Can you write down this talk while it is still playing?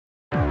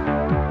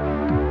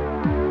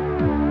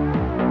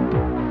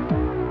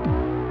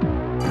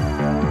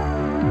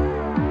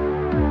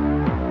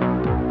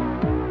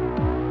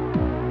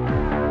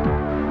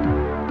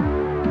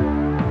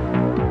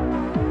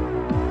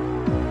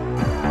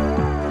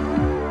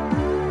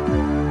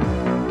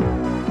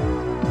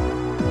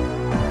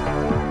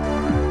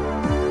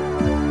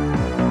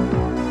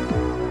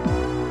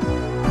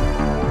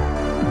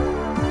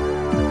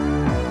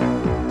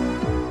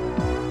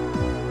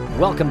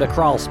Welcome to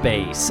Crawl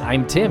Space.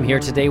 I'm Tim here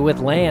today with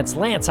Lance.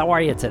 Lance, how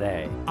are you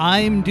today?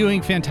 I'm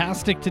doing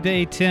fantastic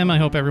today, Tim. I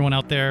hope everyone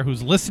out there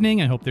who's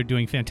listening, I hope they're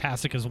doing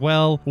fantastic as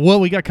well. What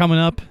we got coming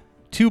up,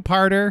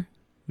 two-parter.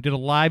 We did a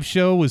live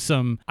show with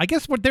some, I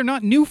guess what they're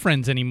not new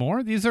friends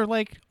anymore. These are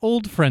like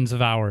old friends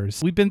of ours.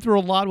 We've been through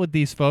a lot with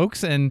these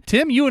folks. And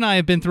Tim, you and I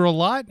have been through a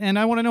lot, and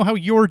I want to know how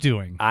you're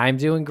doing. I'm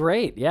doing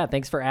great. Yeah,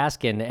 thanks for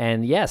asking.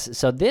 And yes,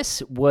 so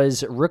this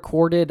was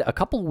recorded a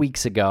couple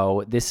weeks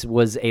ago. This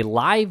was a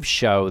live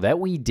show that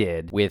we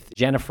did with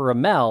Jennifer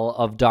Amell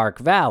of Dark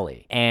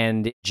Valley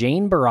and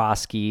Jane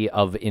Boroski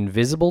of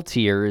Invisible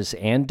Tears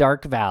and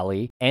Dark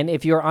Valley. And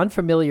if you're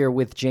unfamiliar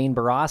with Jane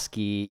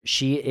Boroski,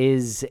 she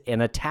is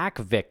an attack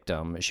victim.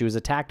 She was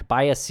attacked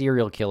by a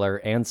serial killer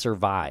and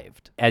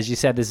survived. As you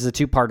said, this is a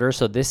two-parter,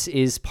 so this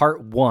is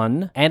part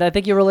one, and I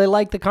think you really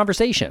like the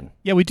conversation.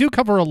 Yeah, we do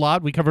cover a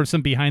lot. We covered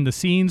some behind the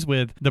scenes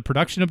with the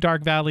production of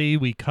Dark Valley.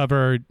 We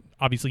covered,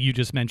 obviously, you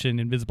just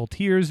mentioned Invisible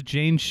Tears,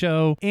 Jane's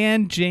show,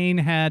 and Jane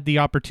had the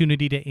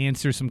opportunity to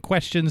answer some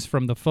questions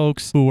from the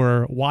folks who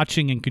were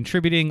watching and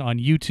contributing on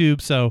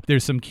YouTube, so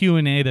there's some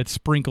Q&A that's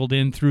sprinkled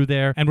in through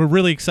there, and we're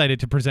really excited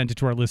to present it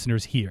to our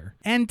listeners here.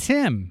 And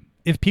Tim,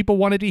 if people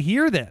wanted to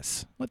hear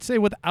this, let's say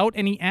without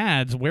any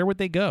ads, where would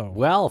they go?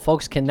 Well,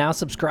 folks can now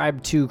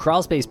subscribe to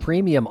Crawlspace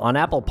Premium on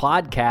Apple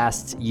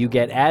Podcasts. You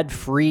get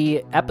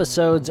ad-free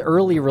episodes,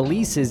 early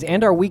releases,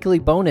 and our weekly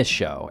bonus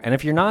show. And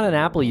if you're not an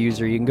Apple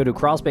user, you can go to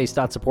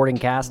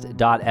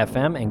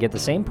crawlspace.supportingcast.fm and get the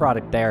same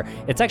product there.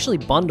 It's actually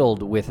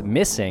bundled with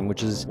Missing,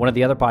 which is one of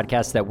the other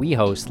podcasts that we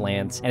host,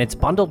 Lance, and it's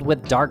bundled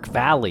with Dark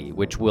Valley,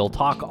 which we'll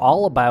talk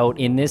all about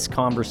in this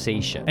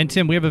conversation. And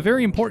Tim, we have a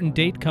very important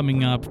date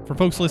coming up for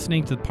folks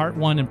listening to part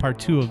one and part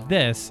two of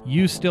this.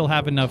 You still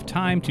have enough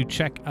time to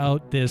check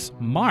out this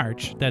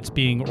march that's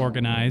being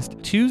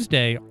organized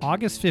Tuesday,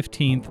 August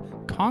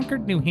 15th,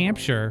 Concord, New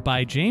Hampshire,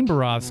 by Jane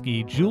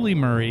Boroski, Julie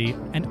Murray,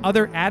 and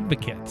other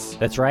advocates.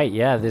 That's right,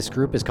 yeah. This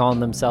group is calling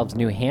themselves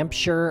New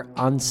Hampshire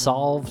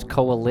Unsolved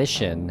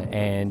Coalition,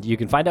 and you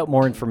can find out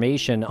more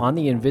information on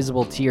the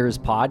Invisible Tears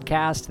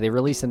podcast. They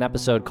released an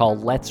episode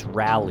called Let's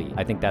Rally.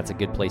 I think that's a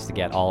good place to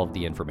get all of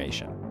the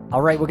information.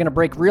 All right, we're going to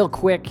break real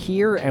quick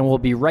here, and we'll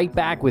be right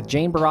back with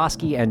Jane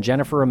Boroski and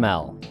Jennifer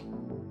Amell.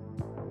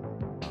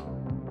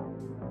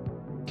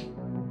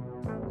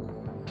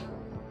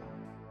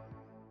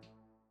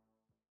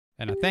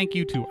 And a thank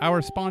you to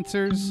our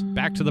sponsors.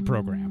 Back to the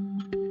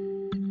program.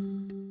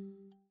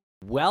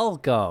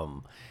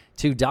 Welcome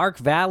to Dark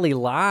Valley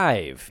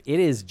Live. It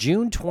is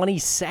June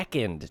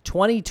 22nd,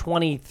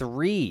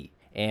 2023,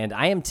 and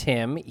I am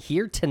Tim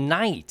here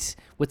tonight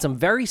with some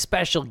very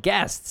special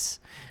guests.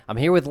 I'm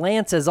here with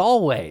Lance as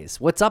always.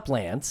 What's up,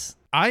 Lance?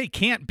 I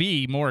can't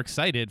be more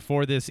excited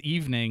for this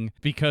evening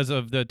because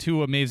of the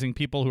two amazing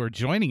people who are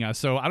joining us.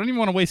 So I don't even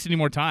want to waste any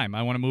more time.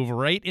 I want to move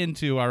right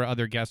into our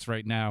other guests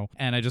right now.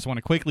 And I just want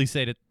to quickly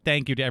say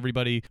thank you to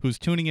everybody who's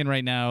tuning in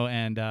right now.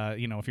 And,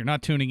 if you're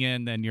not tuning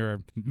in, then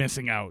you're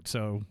missing out.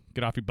 So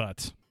get off your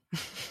butts.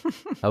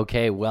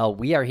 Okay, well,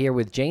 we are here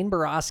with Jane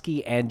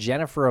Boroski and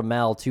Jennifer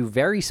Amell, two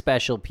very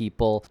special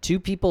people, two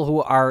people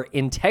who are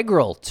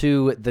integral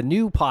to the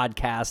new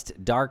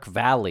podcast, Dark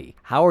Valley.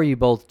 How are you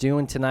both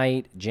doing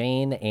tonight,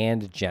 Jane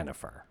and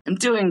Jennifer? I'm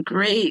doing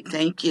great,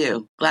 thank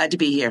you. Glad to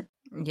be here.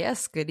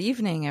 Yes, good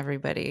evening,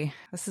 everybody.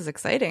 This is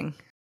exciting.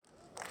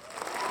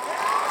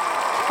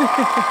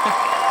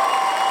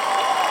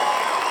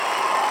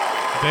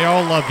 They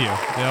all love you.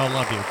 They all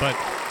love you. But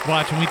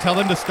watch, when we tell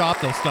them to stop,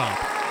 they'll stop.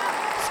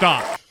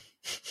 Stop.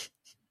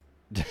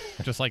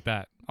 Just like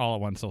that. All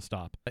at once they'll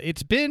stop.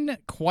 It's been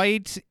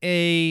quite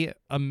a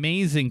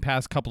amazing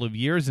past couple of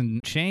years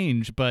and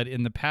change, but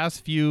in the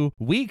past few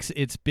weeks,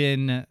 it's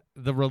been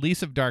the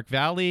release of Dark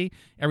Valley,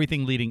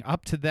 everything leading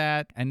up to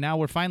that, and now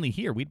we're finally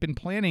here. We'd been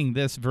planning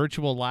this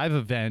virtual live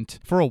event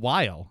for a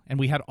while, and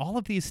we had all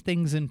of these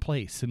things in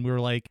place, and we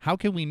were like, how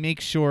can we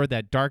make sure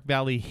that Dark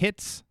Valley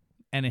hits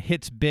and it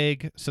hits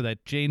big so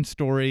that Jane's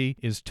story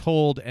is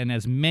told and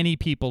as many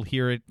people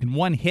hear it in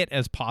one hit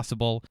as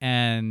possible,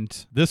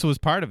 and this was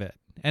part of it.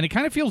 And it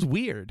kind of feels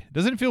weird.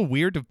 Doesn't it feel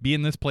weird to be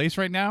in this place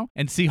right now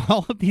and see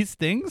all of these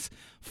things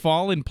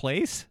fall in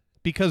place?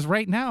 Because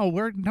right now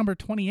we're number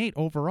 28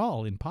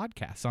 overall in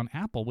podcasts on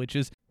Apple, which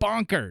is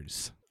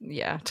bonkers.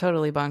 Yeah,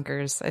 totally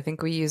bonkers. I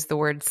think we use the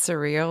word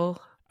surreal.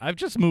 I've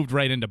just moved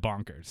right into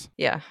bonkers.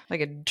 Yeah,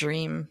 like a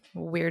dream,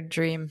 weird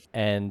dream.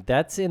 And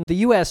that's in the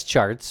U.S.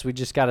 charts. We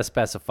just got to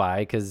specify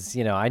because,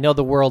 I know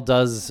the world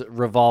does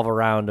revolve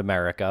around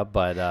America,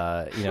 but,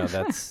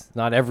 that's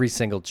not every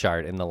single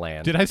chart in the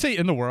land. Did I say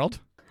in the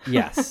world?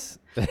 Yes.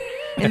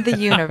 In the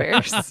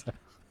universe.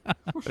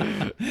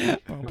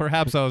 Well,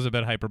 perhaps I was a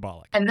bit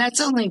hyperbolic. And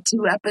that's only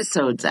 2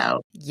 episodes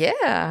out.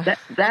 Yeah.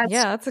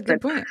 That's a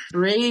good point.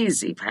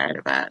 Crazy part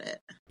about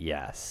it.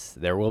 Yes,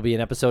 there will be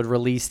an episode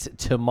released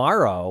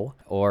tomorrow,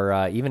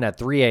 or even at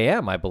 3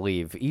 a.m., I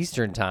believe,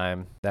 Eastern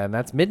time. And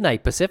that's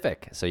midnight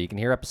Pacific. So you can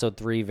hear episode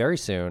 3 very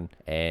soon.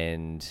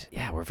 And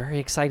yeah, we're very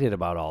excited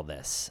about all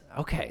this.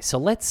 Okay, so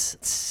let's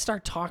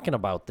start talking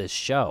about this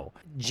show.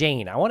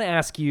 Jane, I want to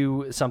ask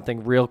you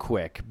something real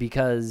quick,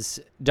 because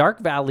Dark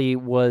Valley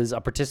was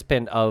a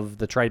participant of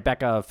the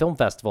Tribeca Film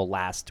Festival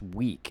last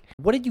week.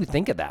 What did you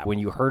think of that? When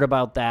you heard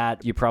about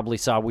that, you probably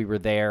saw we were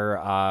there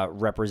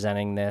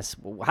representing this.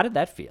 How did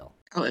that feel?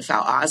 Oh, it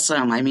felt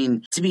awesome. I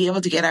mean, to be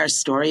able to get our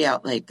story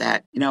out like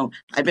that.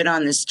 I've been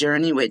on this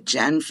journey with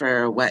Jen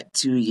for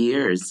 2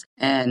 years,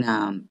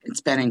 and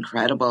it's been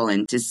incredible.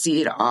 And to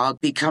see it all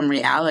become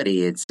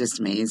reality, it's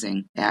just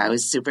amazing. Yeah, I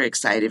was super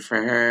excited for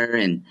her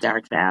and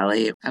Dark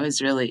Valley. I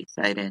was really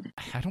excited.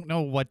 I don't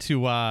know what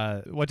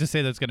to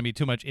say that's going to be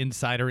too much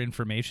insider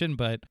information,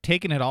 but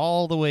taking it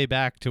all the way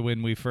back to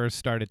when we first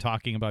started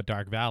talking about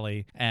Dark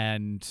Valley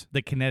and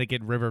the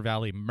Connecticut River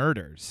Valley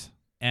murders,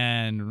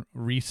 and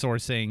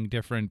resourcing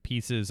different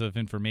pieces of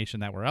information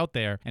that were out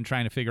there and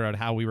trying to figure out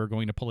how we were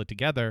going to pull it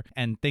together,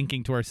 and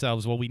thinking to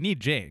ourselves, well, we need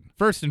Jane.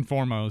 First and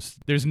foremost,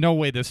 there's no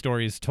way this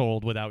story is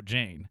told without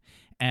Jane.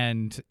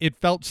 And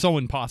it felt so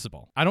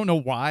impossible. I don't know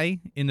why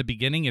in the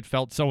beginning it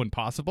felt so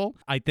impossible.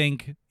 I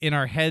think in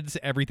our heads,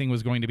 everything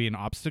was going to be an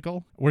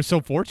obstacle. We're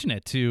so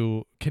fortunate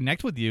to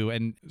connect with you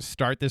and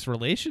start this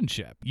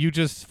relationship. You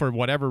just, for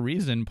whatever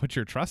reason, put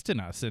your trust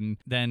in us. And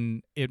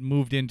then it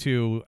moved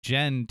into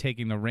Jen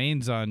taking the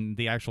reins on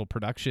the actual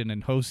production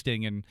and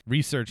hosting and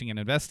researching and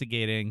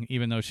investigating,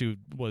 even though she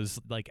was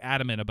like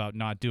adamant about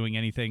not doing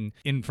anything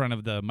in front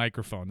of the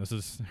microphone.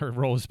 Her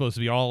role is supposed to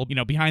be all,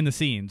 behind the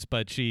scenes,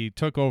 but she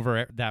took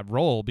over that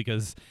role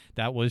because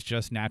that was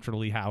just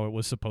naturally how it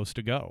was supposed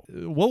to go.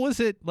 What was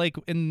it like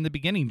in the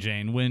beginning,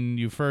 Jane, when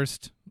you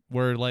first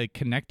were like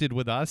connected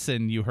with us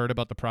and you heard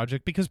about the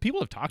project? Because people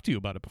have talked to you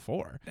about it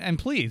before. And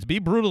please be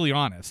brutally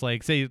honest.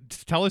 Like,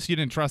 tell us you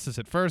didn't trust us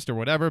at first or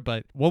whatever,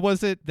 but what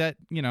was it that,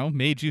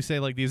 made you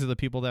say, like, these are the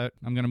people that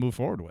I'm going to move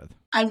forward with?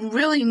 I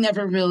really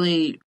never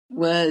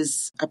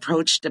was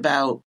approached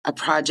about a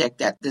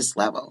project at this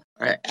level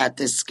or at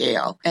this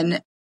scale.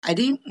 And I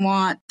didn't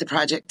want the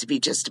project to be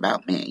just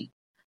about me.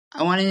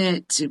 I wanted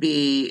it to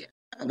be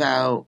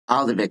about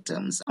all the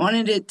victims. I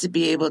wanted it to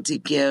be able to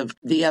give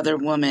the other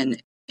woman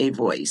a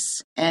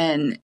voice.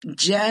 And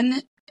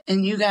Jen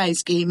and you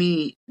guys gave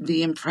me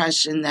the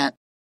impression that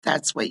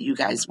that's what you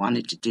guys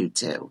wanted to do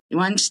too. You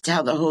wanted to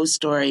tell the whole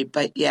story,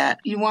 but yet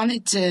you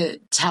wanted to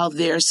tell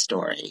their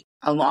story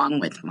along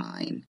with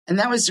mine. And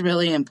that was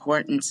really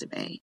important to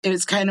me. It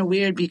was kind of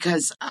weird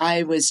because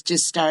I was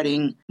just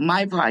starting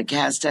my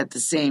podcast at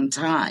the same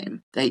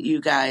time that you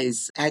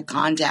guys had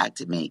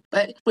contacted me.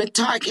 But with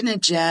talking to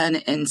Jen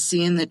and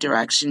seeing the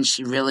direction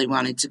she really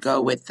wanted to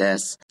go with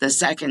this the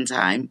second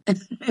time,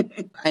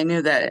 I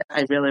knew that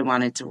I really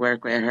wanted to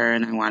work with her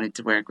and I wanted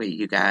to work with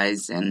you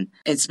guys. And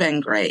it's been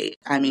great.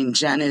 I mean,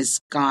 Jen has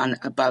gone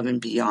above and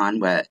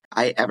beyond what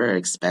I ever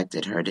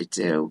expected her to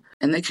do.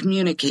 And the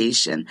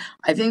communication,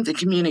 I think the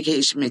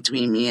communication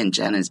between me and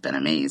Jen has been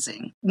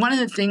amazing. One of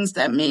the things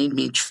that made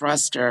me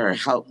trust her, or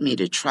helped me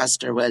to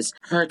trust her, was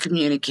her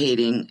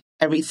communicating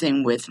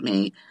everything with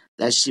me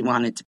that she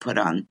wanted to put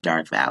on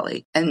Dark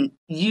Valley. And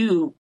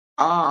you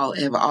all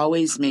have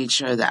always made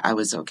sure that I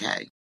was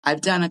okay.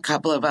 I've done a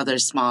couple of other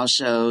small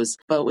shows,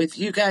 but with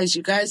you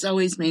guys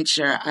always made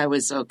sure I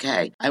was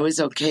okay. I was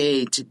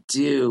okay to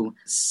do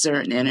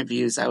certain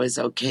interviews. I was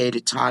okay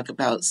to talk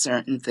about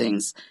certain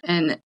things.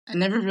 And I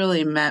never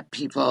really met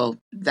people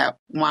that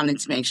wanted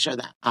to make sure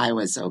that I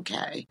was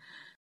okay.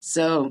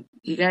 So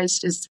you guys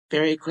just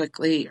very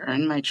quickly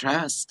earned my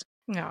trust.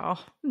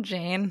 Oh,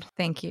 Jane,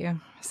 thank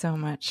you so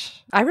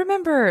much. I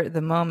remember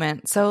the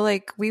moment. So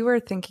we were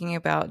thinking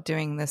about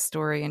doing this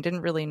story and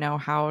didn't really know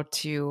how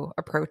to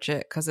approach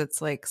it because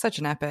it's such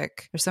an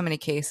epic. There's so many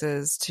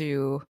cases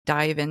to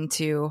dive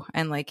into,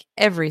 and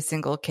every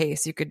single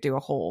case you could do a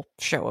whole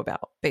show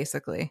about,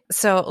 basically.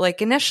 So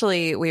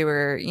initially we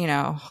were,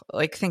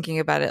 thinking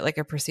about it like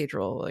a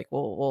procedural,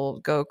 we'll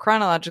go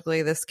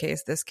chronologically, this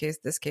case,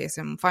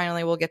 and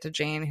finally we'll get to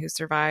Jane, who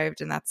survived,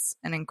 and that's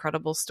an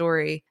incredible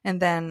story.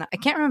 And then I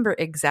can't remember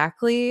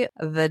exactly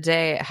the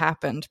day it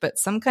happened, but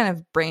some kind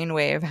of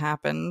brainwave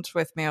happened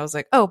with me. I was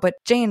like, oh, but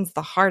Jane's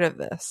the heart of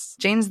this.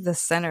 Jane's the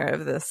center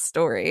of this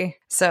story.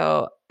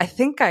 So I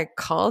think I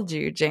called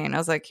you, Jane. I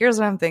was like, here's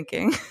what I'm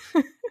thinking.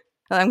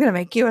 I'm going to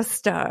make you a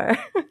star.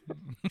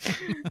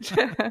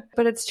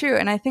 But it's true.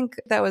 And I think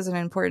that was an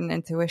important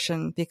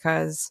intuition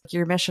because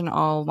your mission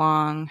all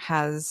along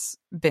has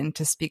been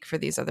to speak for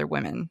these other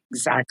women.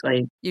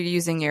 Exactly. You're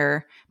using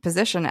your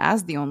position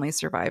as the only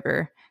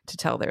survivor to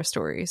tell their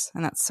stories.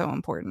 And that's so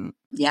important.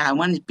 Yeah, I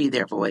wanted to be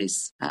their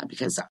voice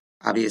because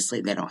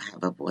obviously they don't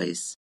have a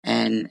voice.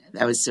 And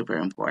that was super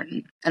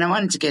important. And I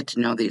wanted to get to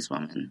know these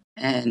women.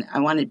 And I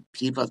wanted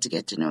people to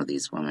get to know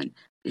these women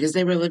because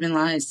they were living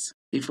lives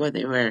before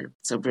they were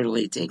so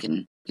brutally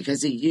taken.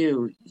 Because of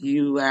you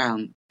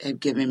have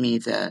given me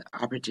the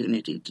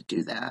opportunity to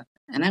do that.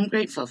 And I'm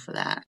grateful for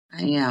that.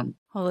 I am.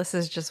 Well, this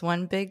is just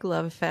one big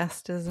love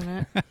fest, isn't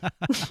it?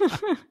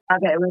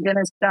 Okay, we're going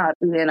to stop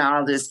doing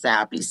all this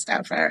sappy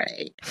stuff. All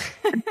right.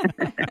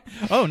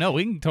 Oh, no,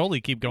 we can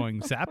totally keep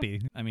going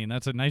sappy. I mean,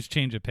 that's a nice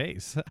change of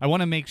pace. I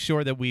want to make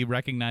sure that we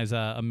recognize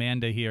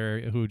Amanda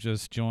here, who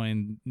just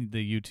joined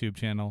the YouTube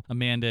channel.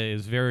 Amanda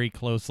is very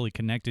closely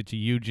connected to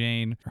you,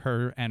 Jane.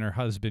 Her and her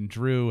husband,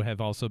 Drew,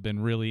 have also been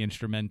really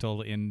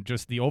instrumental in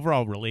just the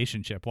overall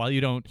relationship. While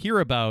you don't hear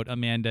about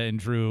Amanda and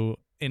Drew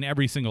in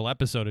every single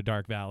episode of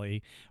Dark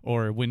Valley,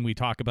 or when we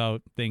talk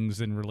about things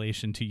in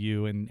relation to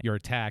you and your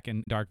attack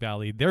in Dark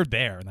Valley, they're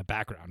there in the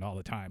background all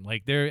the time.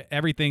 Like, they're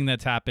everything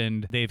that's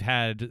happened, they've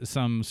had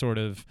some sort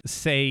of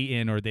say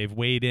in, or they've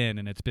weighed in,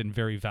 and it's been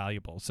very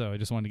valuable. So I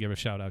just wanted to give a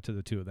shout out to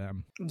the two of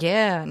them.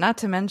 Yeah, not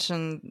to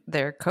mention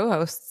they're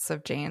co-hosts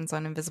of Jane's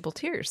on Invisible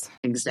Tears.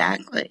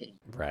 Exactly.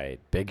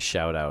 Right. Big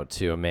shout out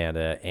to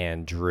Amanda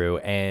and Drew.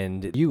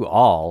 And you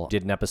all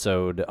did an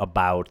episode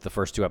about the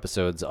first two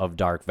episodes of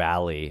Dark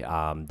Valley.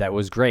 That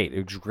was great.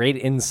 It was great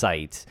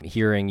insight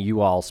hearing you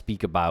all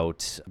speak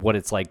about what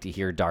it's like to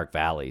hear Dark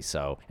Valley.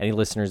 So any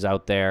listeners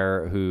out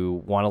there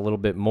who want a little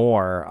bit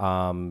more,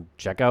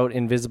 check out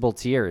Invisible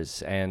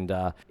Tears. And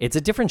it's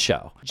a different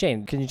show.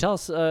 Jane, can you tell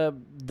us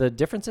the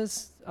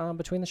differences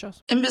between the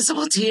shows?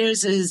 Invisible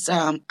Tears is,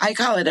 I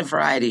call it a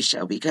variety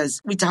show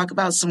because we talk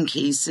about some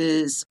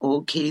cases,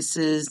 old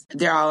cases.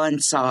 They're all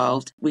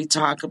unsolved. We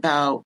talk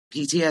about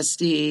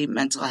PTSD,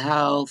 mental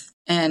health,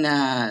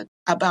 and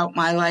about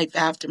my life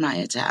after my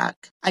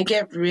attack. I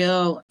get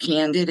real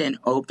candid and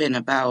open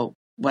about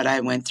what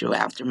I went through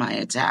after my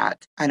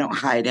attack. I don't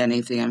hide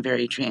anything. I'm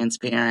very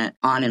transparent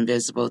on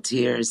Invisible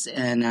Tears.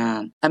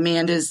 And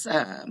Amanda's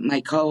my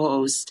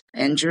co-host,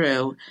 and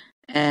Drew.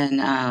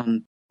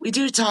 And we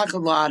do talk a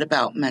lot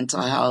about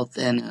mental health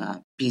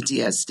and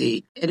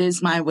PTSD. It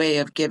is my way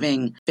of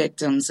giving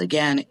victims,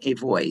 again, a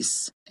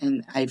voice.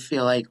 And I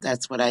feel like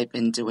that's what I've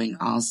been doing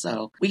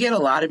also. We get a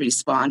lot of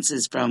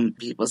responses from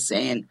people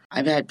saying,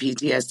 I've had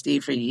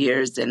PTSD for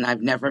years and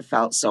I've never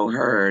felt so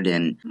heard.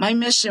 And my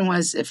mission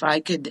was, if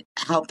I could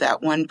help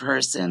that one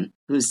person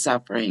who's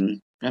suffering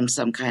from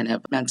some kind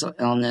of mental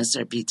illness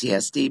or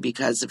PTSD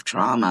because of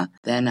trauma,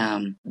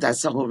 then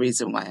that's the whole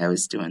reason why I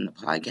was doing the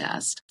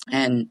podcast.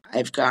 And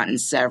I've gotten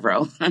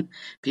several.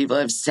 People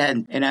have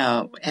said,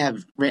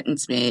 have written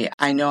to me,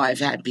 I know I've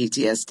had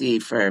PTSD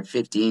for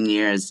 15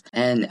 years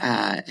and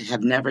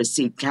have never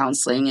sought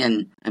counseling,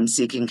 and I'm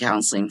seeking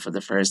counseling for the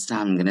first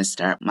time. I'm going to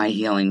start my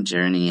healing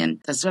journey. And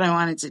that's what I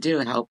wanted to do,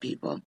 help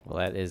people. Well,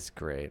 that is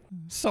great.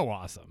 So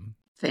awesome.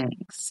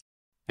 Thanks.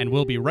 And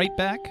we'll be right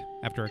back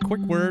after a quick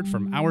word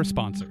from our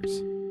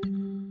sponsors.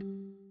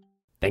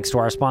 Thanks to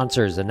our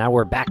sponsors, and now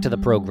we're back to the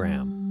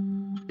program.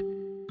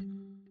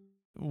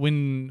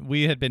 When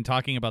we had been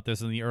talking about this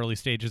in the early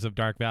stages of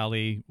Dark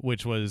Valley,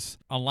 which was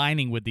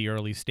aligning with the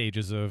early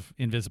stages of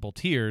Invisible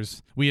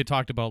Tears, we had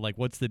talked about, like,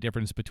 what's the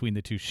difference between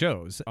the two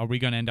shows? Are we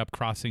going to end up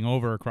crossing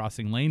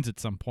lanes at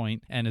some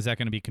point? And is that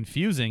going to be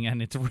confusing?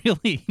 And it's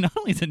really, not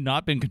only has it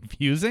not been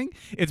confusing,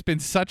 it's been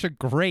such a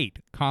great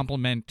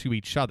complement to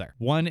each other.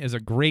 One is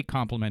a great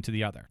complement to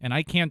the other. And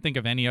I can't think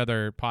of any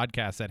other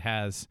podcast that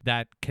has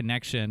that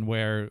connection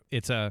where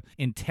it's a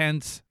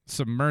intense,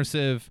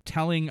 submersive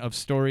telling of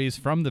stories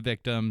from the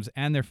victims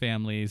and their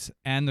families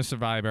and the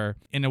survivor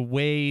in a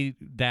way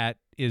that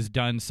is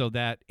done so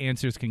that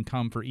answers can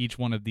come for each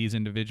one of these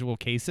individual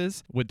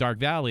cases with Dark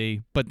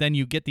Valley, but then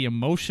you get the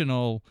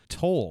emotional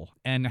toll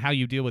and how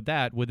you deal with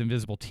that with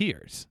Invisible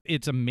Tears.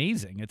 It's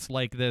amazing. It's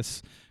like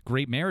this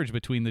great marriage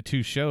between the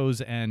two shows,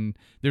 and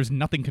there's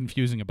nothing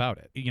confusing about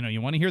it.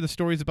 You want to hear the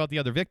stories about the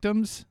other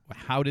victims.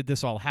 How did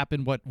this all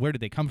happen? Where did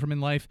they come from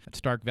in life?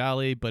 It's Dark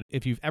Valley. But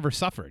if you've ever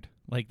suffered,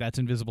 like, that's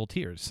Invisible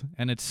Tears,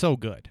 and it's so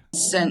good.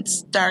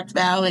 Since Dark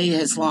Valley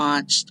has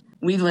launched,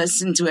 we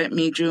listen to it,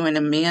 me, Drew, and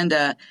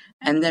Amanda,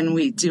 and then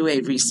we do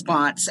a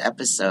response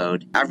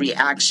episode, a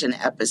reaction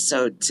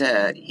episode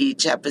to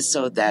each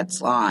episode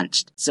that's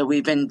launched. So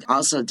we've been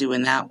also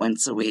doing that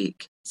once a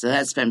week. So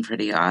that's been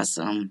pretty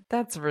awesome.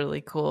 That's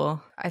really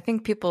cool. I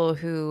think people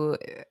who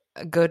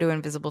go to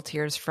Invisible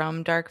Tears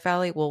from Dark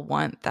Valley will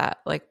want that,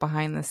 like,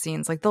 behind the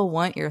scenes. Like, they'll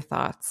want your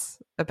thoughts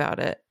about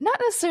it. Not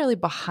necessarily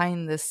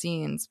behind the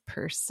scenes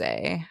per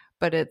se,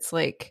 but it's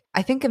like,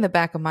 I think in the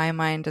back of my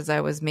mind as I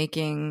was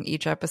making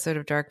each episode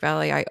of Dark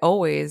Valley, I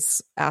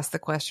always asked the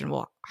question,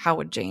 well, how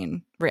would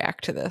Jane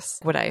react to this?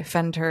 Would I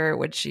offend her?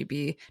 Would she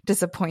be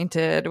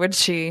disappointed? Would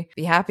she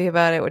be happy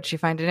about it? Would she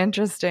find it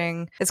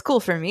interesting? It's cool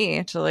for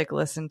me to, like,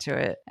 listen to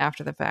it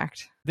after the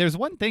fact. There's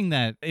one thing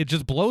that it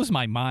just blows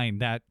my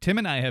mind, that Tim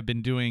and I have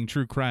been doing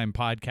true crime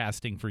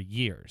podcasting for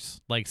years,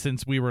 like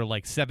since we were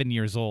like 7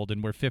 years old,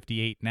 and we're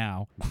 58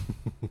 now.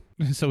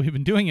 So we've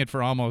been doing it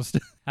for almost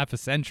half a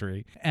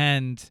century.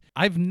 And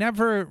I've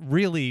never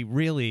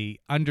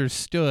really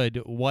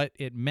understood what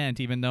it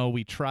meant, even though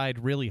we tried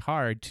really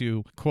hard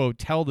to, quote,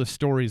 tell the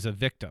stories of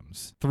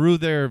victims through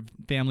their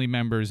family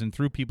members and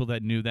through people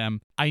that knew them.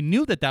 I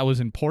knew that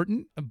was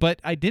important, but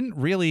I didn't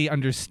really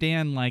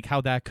understand, like, how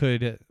that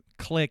could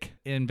click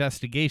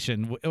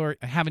investigation or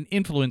have an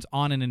influence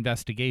on an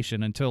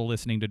investigation until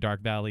listening to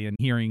Dark Valley and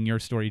hearing your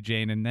story,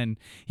 Jane, and then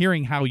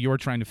hearing how you're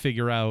trying to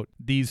figure out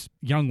these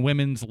young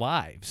women's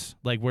lives.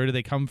 Like, where do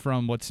they come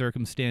from? What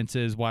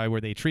circumstances? Why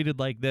were they treated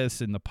like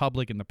this in the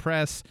public, in the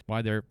press?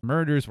 Why their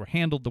murders were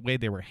handled the way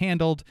they were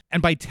handled?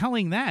 And by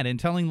telling that and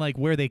telling like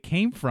where they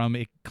came from,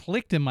 it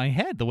clicked in my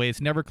head the way it's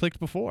never clicked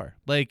before.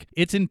 Like,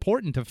 it's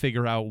important to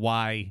figure out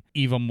why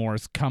Eva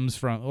Morse comes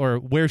from or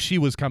where she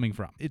was coming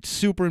from. It's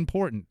super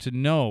important to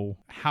know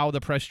how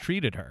the press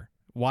treated her,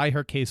 why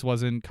her case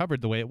wasn't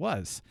covered the way it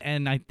was.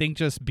 And I think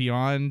just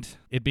beyond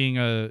it being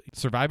a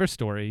survivor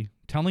story,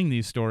 telling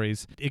these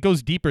stories, it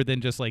goes deeper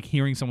than just like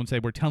hearing someone say,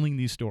 we're telling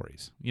these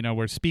stories. You know,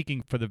 we're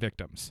speaking for the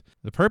victims.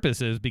 The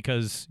purpose is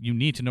because you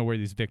need to know where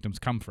these victims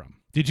come from.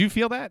 Did you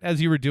feel that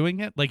as you were doing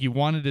it? Like you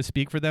wanted to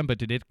speak for them, but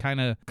did it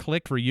kind of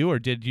click for you? Or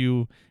did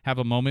you have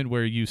a moment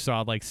where you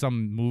saw like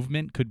some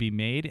movement could be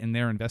made in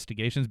their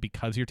investigations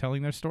because you're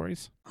telling their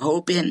stories?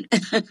 Hoping.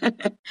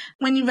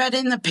 When you read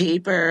in the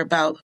paper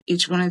about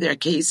each one of their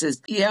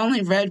cases, you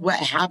only read what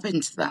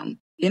happened to them.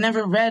 You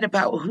never read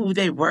about who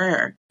they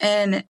were.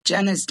 And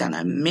Jen has done an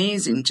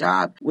amazing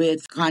job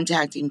with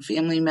contacting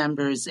family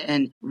members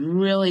and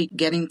really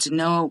getting to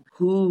know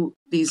who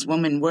these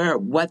women were,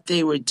 what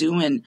they were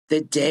doing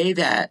the day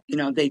that,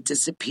 they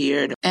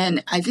disappeared.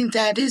 And I think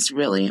that is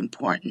really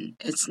important.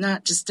 It's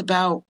not just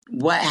about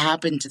what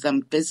happened to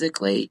them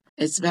physically.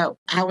 It's about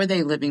how are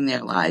they living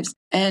their lives.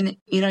 And,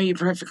 you're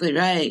perfectly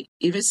right.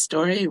 Eva's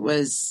story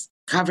was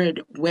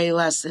covered way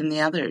less than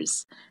the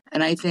others.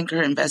 And I think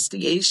her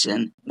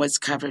investigation was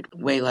covered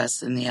way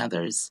less than the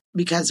others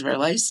because of her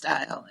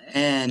lifestyle.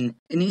 And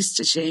it needs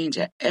to change.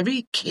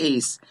 Every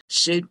case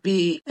should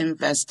be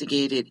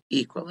investigated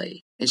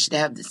equally. It should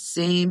have the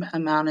same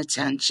amount of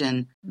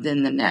attention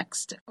than the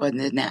next or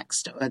the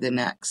next or the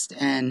next.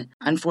 And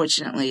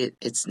unfortunately,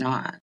 it's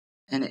not.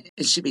 And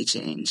it should be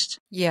changed.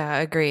 Yeah,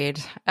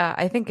 agreed.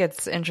 I think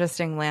it's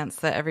interesting, Lance,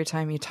 that every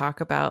time you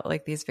talk about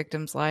like these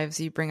victims' lives,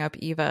 you bring up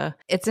Eva.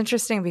 It's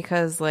interesting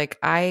because like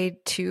I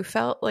too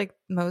felt like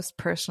most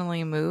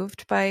personally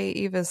moved by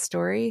Eva's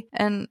story.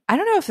 And I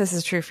don't know if this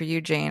is true for you,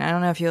 Jane. I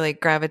don't know if you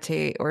like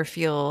gravitate or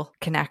feel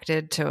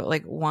connected to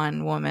like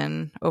one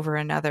woman over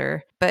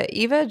another. But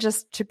Eva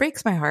she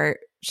breaks my heart.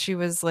 She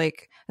was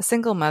like a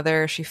single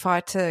mother. She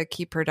fought to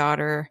keep her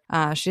daughter.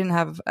 She didn't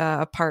have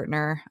a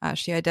partner.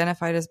 She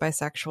identified as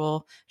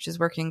bisexual. She's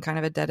working kind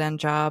of a dead-end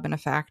job in a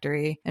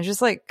factory and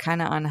just like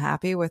kind of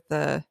unhappy with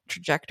the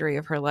trajectory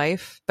of her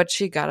life. But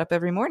she got up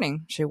every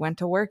morning. She went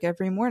to work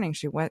every morning.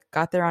 She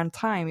got there on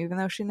time, even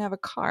though she didn't have a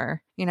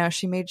car.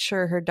 She made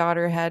sure her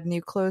daughter had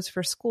new clothes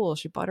for school.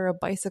 She bought her a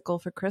bicycle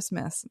for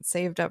Christmas and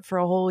saved up for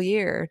a whole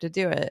year to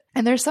do it.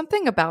 And there's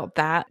something about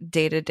that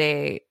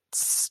day-to-day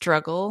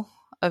struggle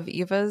of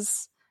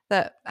Eva's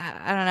that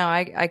I don't know,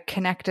 I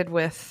connected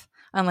with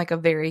on like a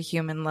very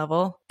human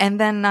level. And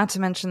then not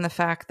to mention the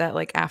fact that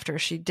like after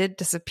she did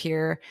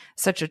disappear,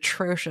 such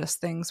atrocious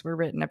things were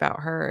written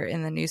about her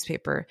in the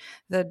newspaper.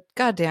 The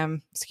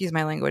goddamn, excuse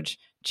my language,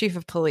 chief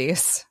of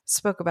police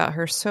spoke about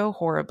her so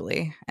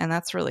horribly, and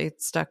that's really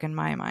stuck in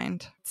my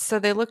mind. So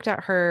they looked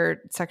at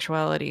her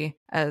sexuality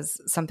as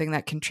something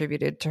that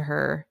contributed to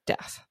her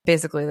death.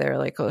 Basically, they were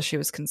like, oh, she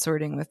was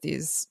consorting with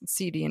these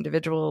seedy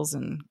individuals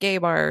and gay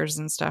bars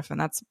and stuff, and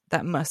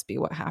that must be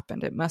what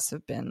happened. It must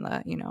have been,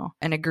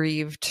 an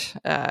aggrieved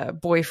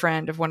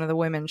boyfriend of one of the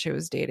women she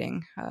was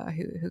dating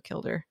who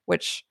killed her,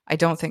 which I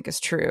don't think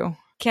is true.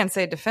 Can't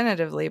say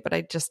definitively, but I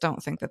just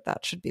don't think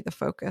that should be the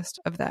focus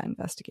of that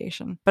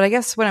investigation. But I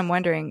guess what I'm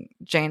wondering,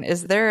 Jane,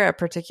 is there a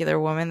particular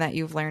woman that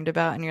you've learned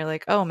about and you're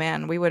like, oh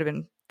man, we would have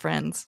been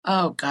friends?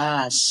 Oh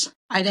gosh.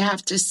 I'd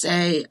have to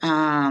say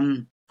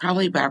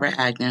probably Barbara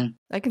Agnew.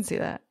 I can see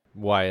that.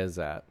 Why is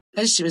that?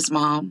 Because she was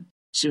mom.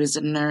 She was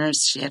a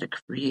nurse. She had a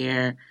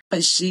career.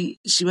 But she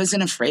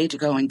wasn't afraid to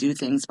go and do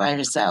things by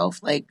herself,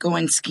 like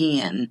going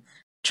skiing,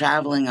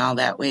 traveling all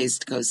that ways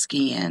to go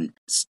skiing,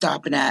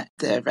 stopping at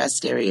the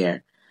rest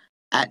area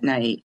at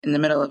night in the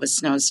middle of a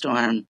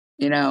snowstorm,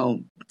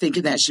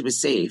 thinking that she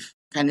was safe,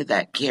 kind of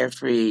that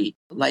carefree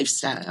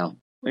lifestyle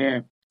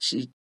where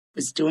she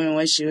was doing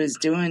what she was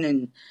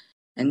doing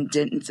and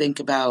didn't think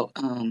about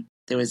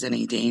there was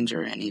any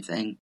danger or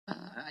anything.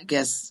 I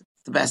guess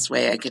the best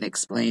way I can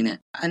explain it.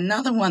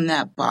 Another one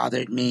that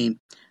bothered me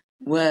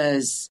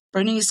was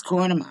Bernice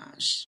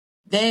Courtemanche.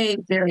 They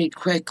very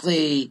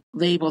quickly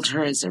labeled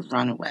her as a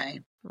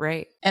runaway.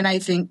 Right. And I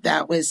think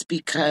that was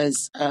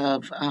because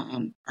of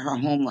her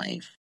home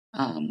life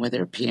with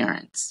her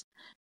parents.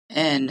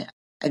 And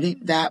I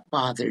think that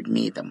bothered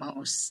me the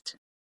most.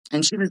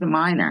 And she was a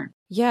minor.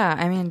 Yeah.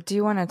 I mean, do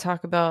you want to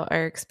talk about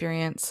our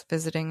experience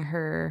visiting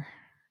her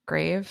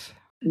grave?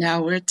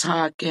 Now we're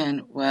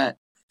talking,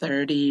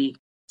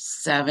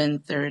 37,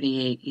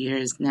 38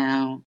 years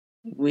now.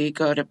 We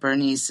go to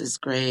Bernice's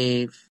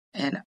grave.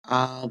 And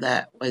all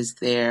that was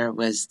there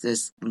was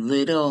this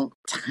little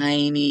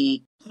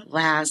tiny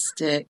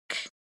plastic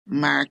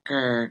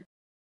marker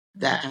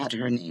that had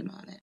her name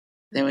on it.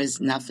 There was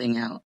nothing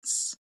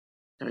else.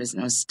 There was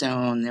no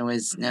stone. There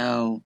was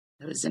no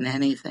It wasn't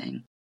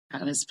anything.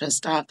 I was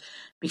pissed off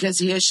because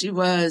here she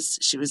was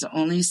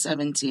only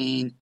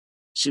 17.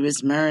 She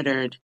was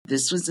murdered.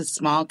 This was a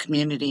small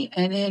community.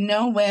 And in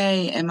no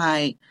way am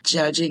I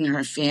judging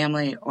her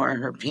family or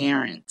her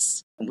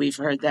parents. We've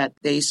heard that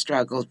they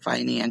struggled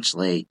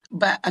financially.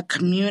 But a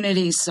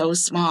community so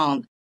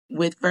small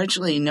with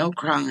virtually no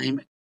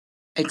crime,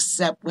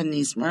 except when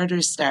these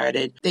murders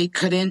started, they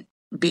couldn't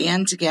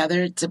band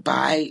together to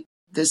buy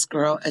this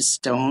girl a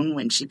stone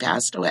when she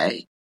passed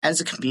away as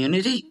a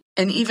community.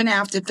 And even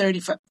after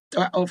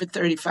over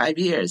 35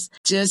 years,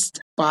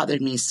 just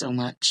bothered me so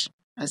much.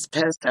 I was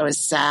pissed. I was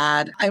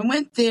sad. I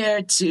went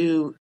there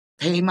to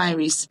pay my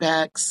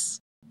respects.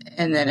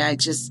 And then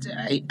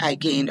I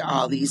gained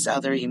all these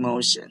other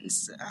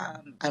emotions.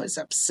 I was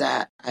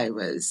upset. I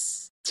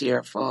was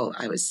tearful.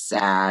 I was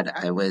sad.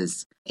 I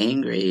was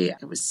angry.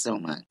 I was so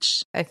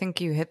much. I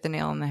think you hit the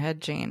nail on the head,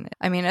 Jane.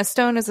 I mean, a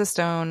stone is a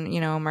stone,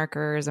 a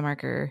marker is a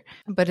marker,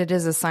 but it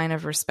is a sign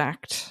of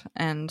respect.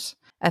 And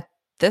at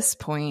this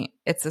point,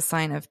 it's a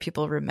sign of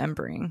people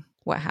remembering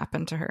what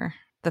happened to her,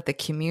 that the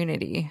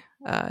community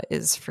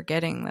is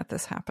forgetting that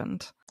this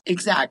happened.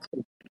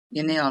 Exactly.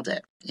 You nailed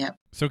it. Yep.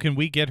 So can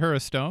we get her a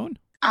stone?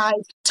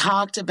 I've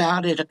talked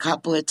about it a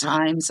couple of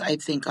times, I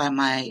think, on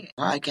my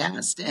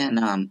podcast.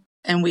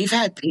 And we've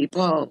had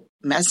people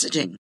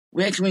messaging,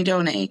 where can we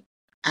donate?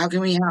 How can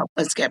we help?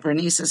 Let's get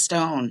Bernice a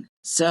stone.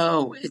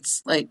 So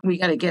it's like we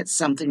got to get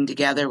something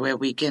together where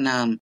we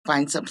can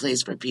find some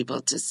place for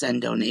people to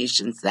send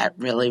donations that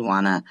really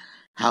want to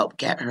help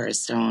get her a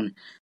stone.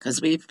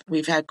 Because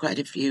we've had quite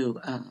a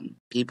few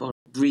people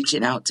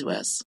reaching out to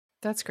us.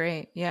 That's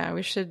great. Yeah,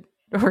 we should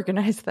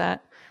organize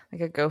that,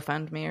 like a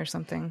GoFundMe or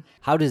something.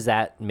 How does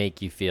that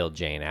make you feel,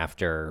 Jane,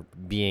 after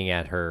being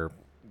at her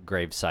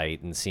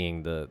gravesite and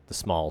seeing the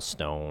small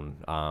stone,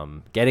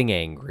 getting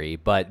angry,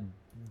 but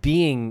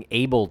being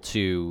able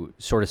to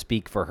sort of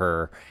speak for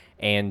her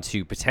and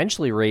to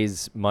potentially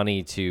raise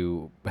money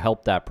to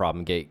help that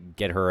problem,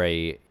 get her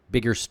a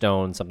bigger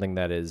stone, something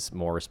that is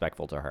more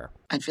respectful to her?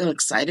 I feel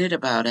excited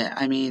about it.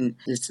 I mean,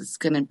 this is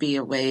going to be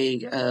a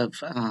way of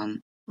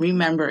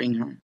remembering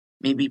her.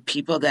 Maybe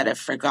people that have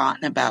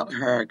forgotten about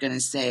her are going to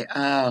say,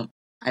 oh,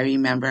 I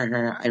remember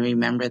her. I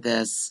remember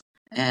this.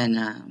 And,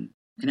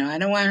 I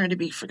don't want her to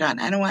be forgotten.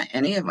 I don't want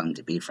any of them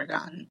to be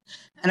forgotten.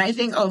 And I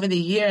think over the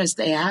years,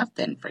 they have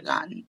been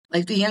forgotten.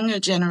 Like the younger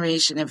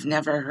generation have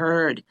never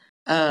heard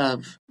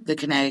of the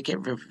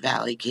Connecticut River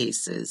Valley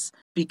cases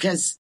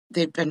because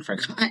they've been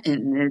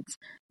forgotten. It's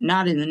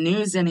not in the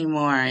news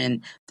anymore.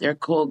 And they're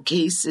cold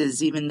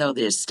cases, even though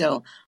they're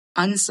still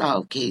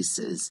unsolved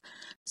cases.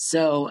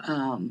 So,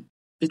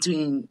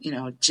 between,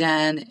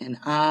 Jen and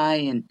I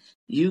and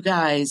you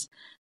guys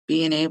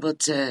being able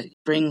to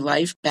bring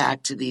life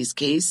back to these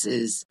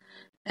cases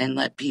and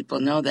let people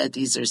know that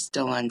these are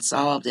still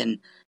unsolved and,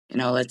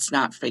 let's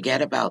not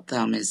forget about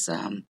them is,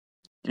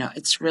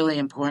 it's really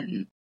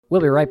important.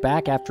 We'll be right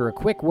back after a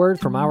quick word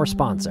from our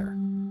sponsor.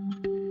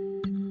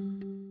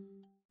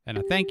 And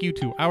a thank you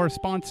to our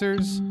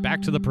sponsors.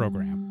 Back to the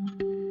program.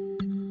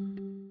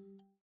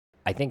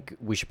 I think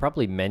we should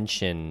probably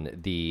mention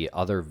the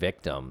other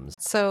victims.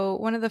 So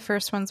one of the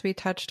first ones we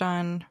touched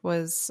on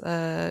was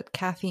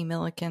Kathy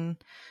Milliken.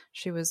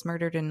 She was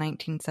murdered in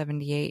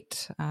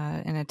 1978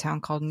 in a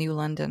town called New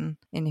London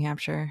in New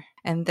Hampshire.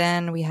 And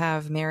then we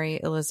have Mary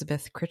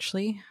Elizabeth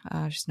Critchley.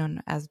 She's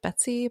known as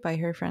Betsy by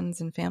her friends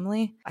and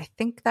family. I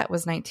think that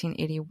was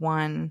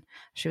 1981.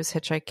 She was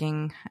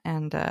hitchhiking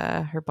and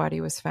her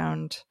body was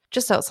found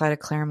just outside of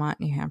Claremont,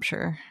 New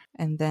Hampshire.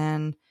 And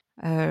then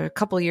a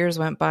couple years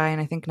went by,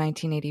 and I think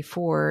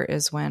 1984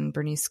 is when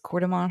Bernice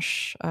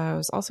Courtemanche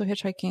was also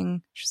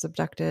hitchhiking. She was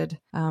abducted.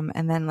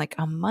 And then like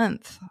a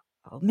month,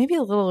 maybe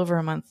a little over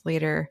a month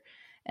later,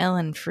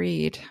 Ellen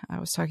Freed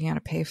was talking on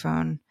a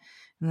payphone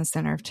in the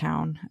center of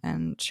town,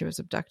 and she was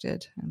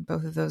abducted. And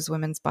both of those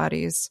women's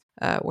bodies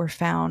were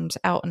found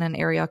out in an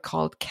area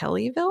called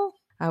Kellyville,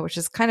 which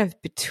is kind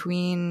of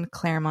between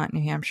Claremont,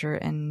 New Hampshire,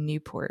 and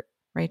Newport.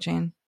 Right,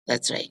 Jane?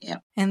 That's right, yeah.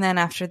 And then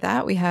after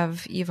that, we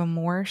have Eva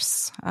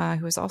Morse,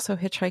 who was also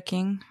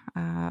hitchhiking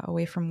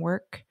away from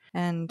work.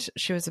 And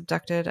she was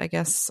abducted, I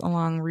guess,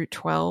 along Route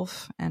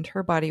 12. And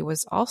her body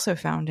was also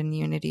found in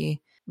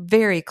Unity,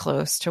 very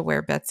close to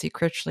where Betsy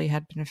Critchley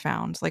had been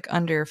found, like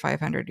under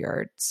 500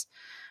 yards,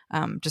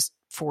 just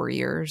 4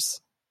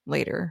 years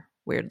later,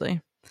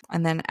 weirdly.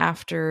 And then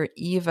after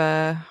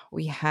Eva,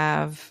 we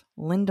have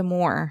Linda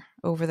Moore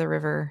over the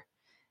river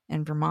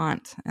in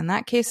Vermont. And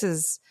that case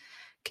is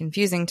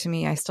confusing to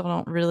me. I still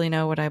don't really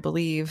know what I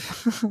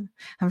believe.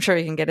 I'm sure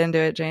you can get into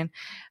it, Jane.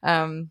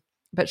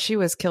 But she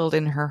was killed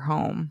in her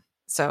home.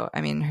 So,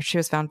 I mean, she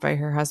was found by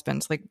her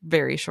husband like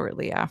very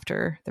shortly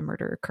after the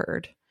murder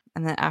occurred.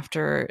 And then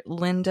after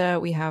Linda,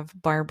 we have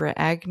Barbara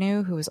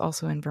Agnew, who was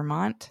also in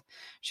Vermont.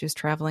 She was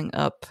traveling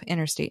up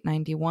Interstate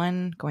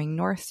 91, going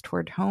north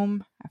toward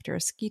home after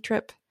a ski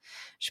trip.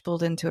 She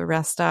pulled into a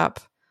rest stop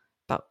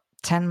about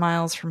 10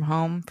 miles from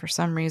home for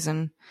some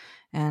reason,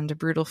 and a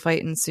brutal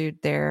fight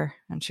ensued there,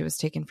 and she was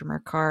taken from her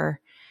car,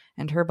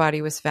 and her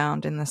body was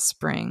found in the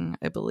spring,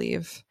 I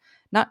believe,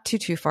 not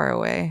too far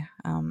away,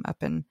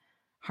 up in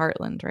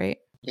Heartland, right?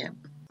 Yeah.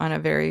 On a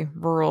very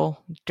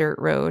rural dirt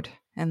road.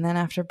 And then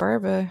after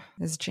Barbara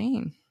is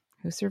Jane,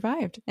 who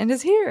survived and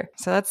is here.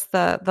 So that's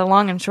the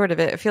long and short of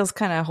it. It feels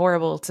kind of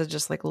horrible to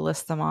just like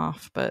list them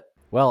off, but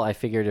Well, I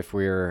figured if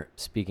we're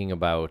speaking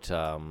about,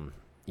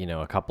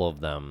 a couple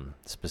of them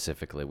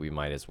specifically, we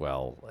might as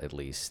well at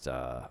least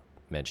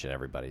mention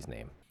everybody's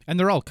name. And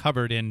they're all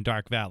covered in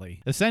Dark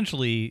Valley.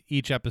 Essentially,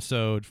 each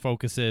episode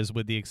focuses,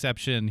 with the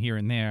exception here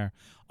and there,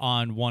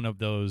 on one of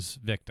those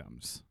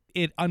victims.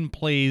 It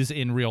unplays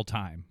in real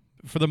time,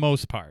 for the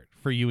most part,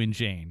 for you and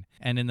Jane.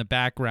 And in the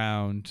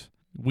background,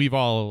 we've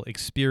all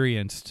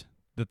experienced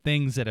the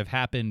things that have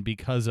happened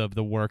because of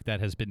the work that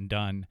has been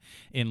done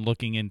in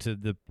looking into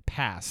the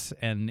past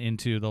and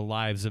into the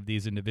lives of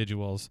these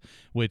individuals,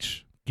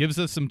 which gives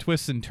us some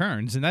twists and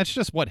turns. And that's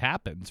just what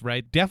happens,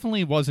 right?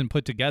 Definitely wasn't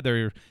put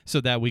together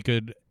so that we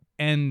could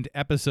end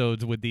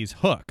episodes with these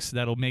hooks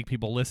that'll make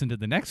people listen to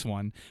the next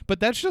one. But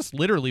that's just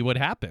literally what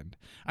happened.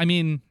 I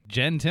mean,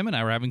 Jen, Tim, and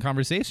I were having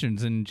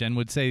conversations, and Jen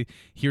would say,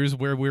 here's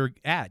where we're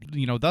at,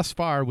 thus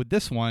far with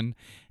this one,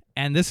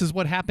 and this is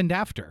what happened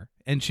after.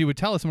 And she would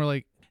tell us, and we're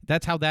like,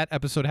 that's how that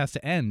episode has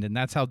to end, and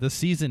that's how this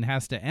season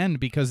has to end,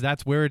 because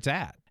that's where it's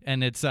at.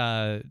 And it's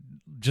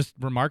just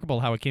remarkable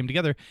how it came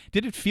together.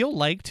 Did it feel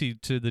like to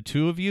the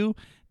two of you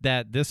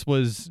that this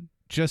was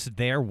just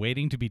there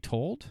waiting to be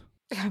told?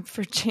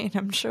 for Jane,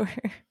 I'm sure.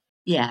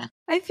 Yeah.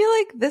 I feel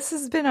like this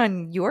has been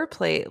on your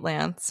plate,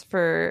 Lance,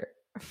 for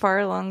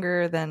far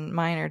longer than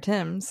mine or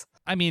Tim's.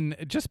 I mean,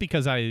 just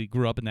because I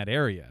grew up in that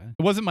area.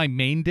 It wasn't my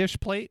main dish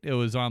plate. It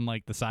was on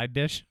like the side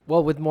dish.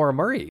 Well, with Maura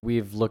Murray,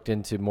 we've looked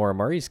into Maura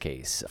Murray's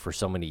case for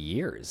so many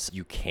years.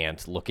 You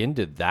can't look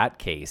into that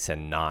case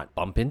and not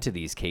bump into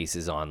these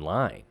cases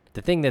online.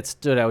 The thing that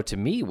stood out to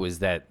me was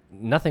that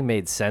nothing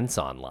made sense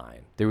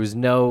online. There was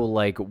no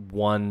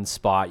one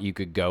spot you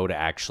could go to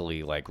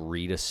actually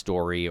read a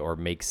story or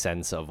make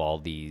sense of all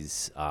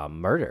these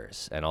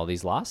murders and all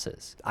these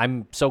losses.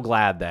 I'm so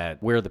glad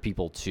that we're the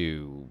people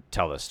to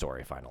tell this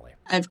story finally.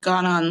 I've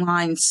gone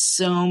online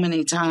so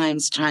many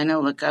times trying to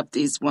look up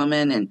these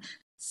women and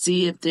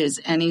see if there's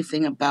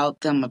anything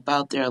about them,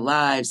 about their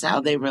lives,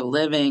 how they were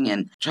living,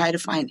 and try to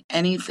find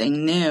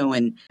anything new.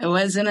 And it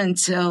wasn't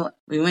until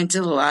we went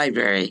to the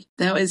library.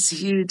 That was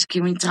huge.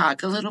 Can we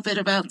talk a little bit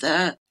about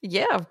that?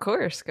 Yeah, of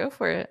course. Go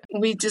for it.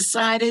 We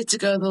decided to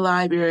go to the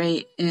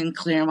library in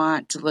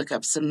Claremont to look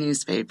up some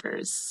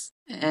newspapers.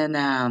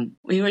 And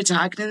we were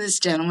talking to this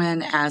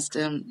gentleman, asked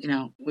him,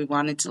 we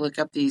wanted to look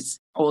up these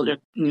older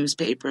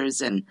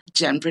newspapers. And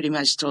Jen pretty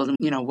much told him,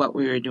 what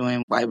we were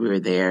doing, why we were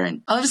there.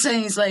 And all of a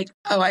sudden he's like,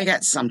 oh, I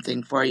got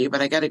something for you,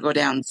 but I got to go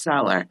down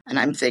cellar. And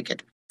I'm thinking,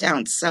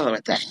 down cellar?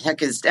 What the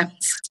heck is down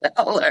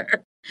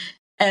cellar?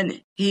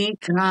 And he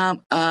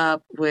come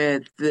up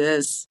with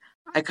this,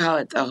 I call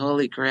it the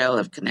Holy Grail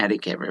of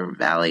Connecticut River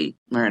Valley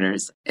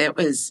murders. It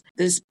was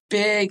this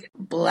big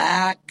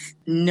black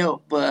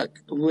notebook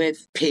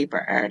with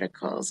paper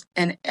articles,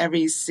 and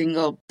every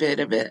single bit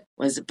of it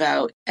was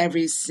about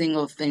every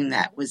single thing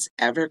that was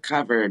ever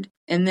covered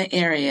in the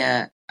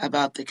area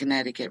about the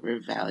Connecticut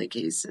River Valley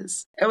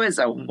cases. It was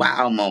a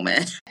wow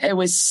moment. It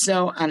was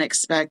so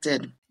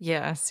unexpected.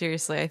 Yeah,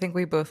 seriously. I think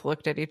we both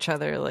looked at each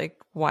other like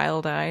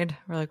wild-eyed.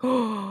 We're like,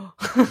 oh.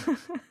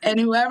 And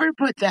whoever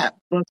put that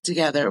book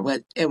together,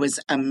 it was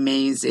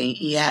amazing.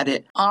 He had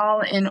it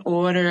all in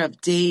order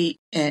of date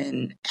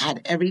and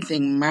had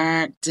everything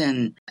marked.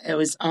 And it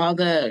was all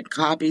the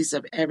copies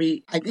of I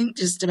think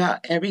just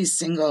about every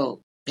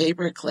single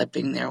paper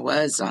clipping there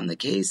was on the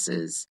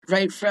cases.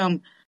 Right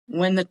from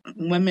when the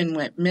women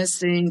went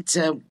missing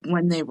to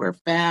when they were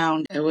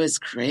found. It was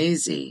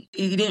crazy.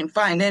 You didn't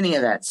find any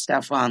of that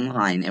stuff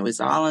online. It was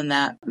all in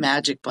that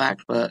magic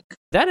black book.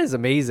 That is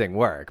amazing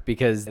work,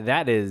 because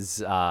that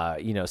is,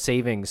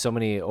 saving so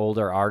many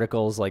older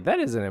articles. That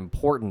is an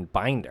important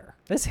binder.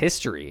 There's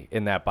history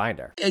in that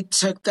binder. It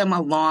took them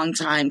a long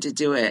time to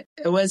do it.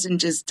 It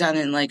wasn't just done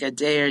in a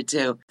day or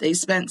two. They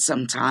spent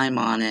some time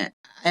on it.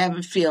 I have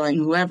a feeling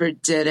whoever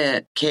did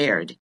it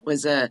cared,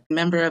 was a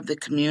member of the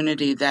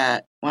community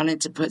that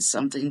wanted to put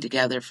something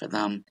together for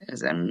them. It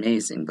was an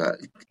amazing book.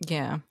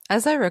 Yeah.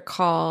 As I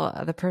recall,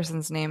 the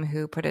person's name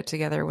who put it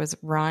together was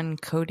Ron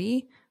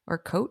Cody, or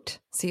Cote,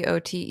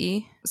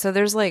 C-O-T-E. So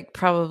there's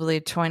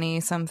probably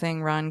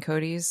 20-something Ron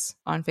Codys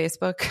on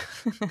Facebook.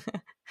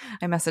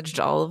 I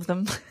messaged all of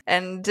them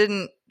and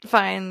didn't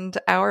find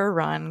our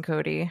Ron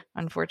Cody,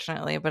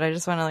 unfortunately, but I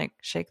just want to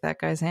shake that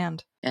guy's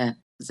hand. Yeah,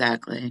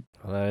 exactly.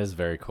 Well, that is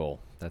very cool.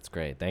 That's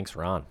great. Thanks,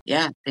 Ron.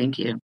 Yeah, thank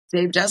you.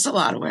 Saved us a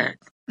lot of work.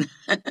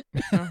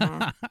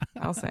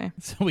 I'll say.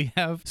 So we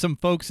have some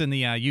folks in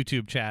the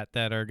YouTube chat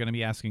that are going to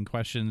be asking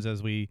questions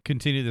as we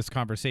continue this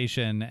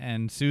conversation.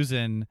 And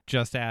Susan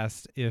just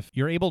asked if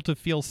you're able to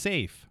feel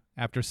safe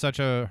after such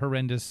a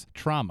horrendous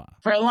trauma.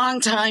 For a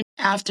long time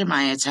after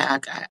my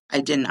attack,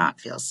 I did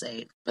not feel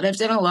safe. But I've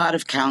done a lot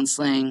of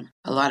counseling,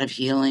 a lot of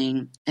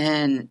healing.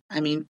 And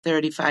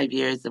 35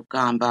 years have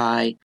gone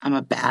by. I'm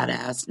a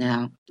badass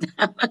now.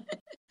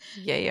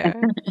 Yeah.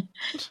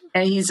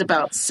 And he's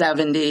about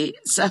 70.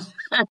 So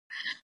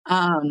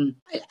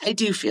I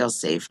do feel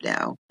safe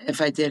now.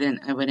 If I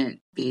didn't, I wouldn't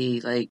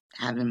be like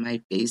having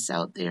my face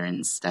out there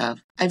and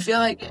stuff. I feel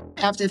like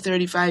after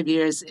 35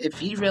 years, if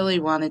he really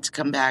wanted to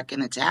come back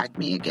and attack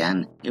me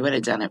again, he would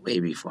have done it way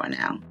before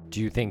now.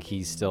 Do you think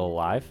he's still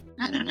alive?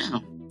 I don't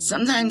know.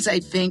 Sometimes I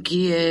think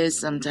he is.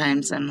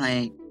 Sometimes I'm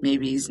like,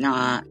 maybe he's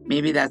not.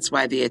 Maybe that's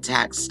why the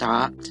attack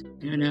stopped.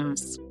 Who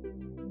knows?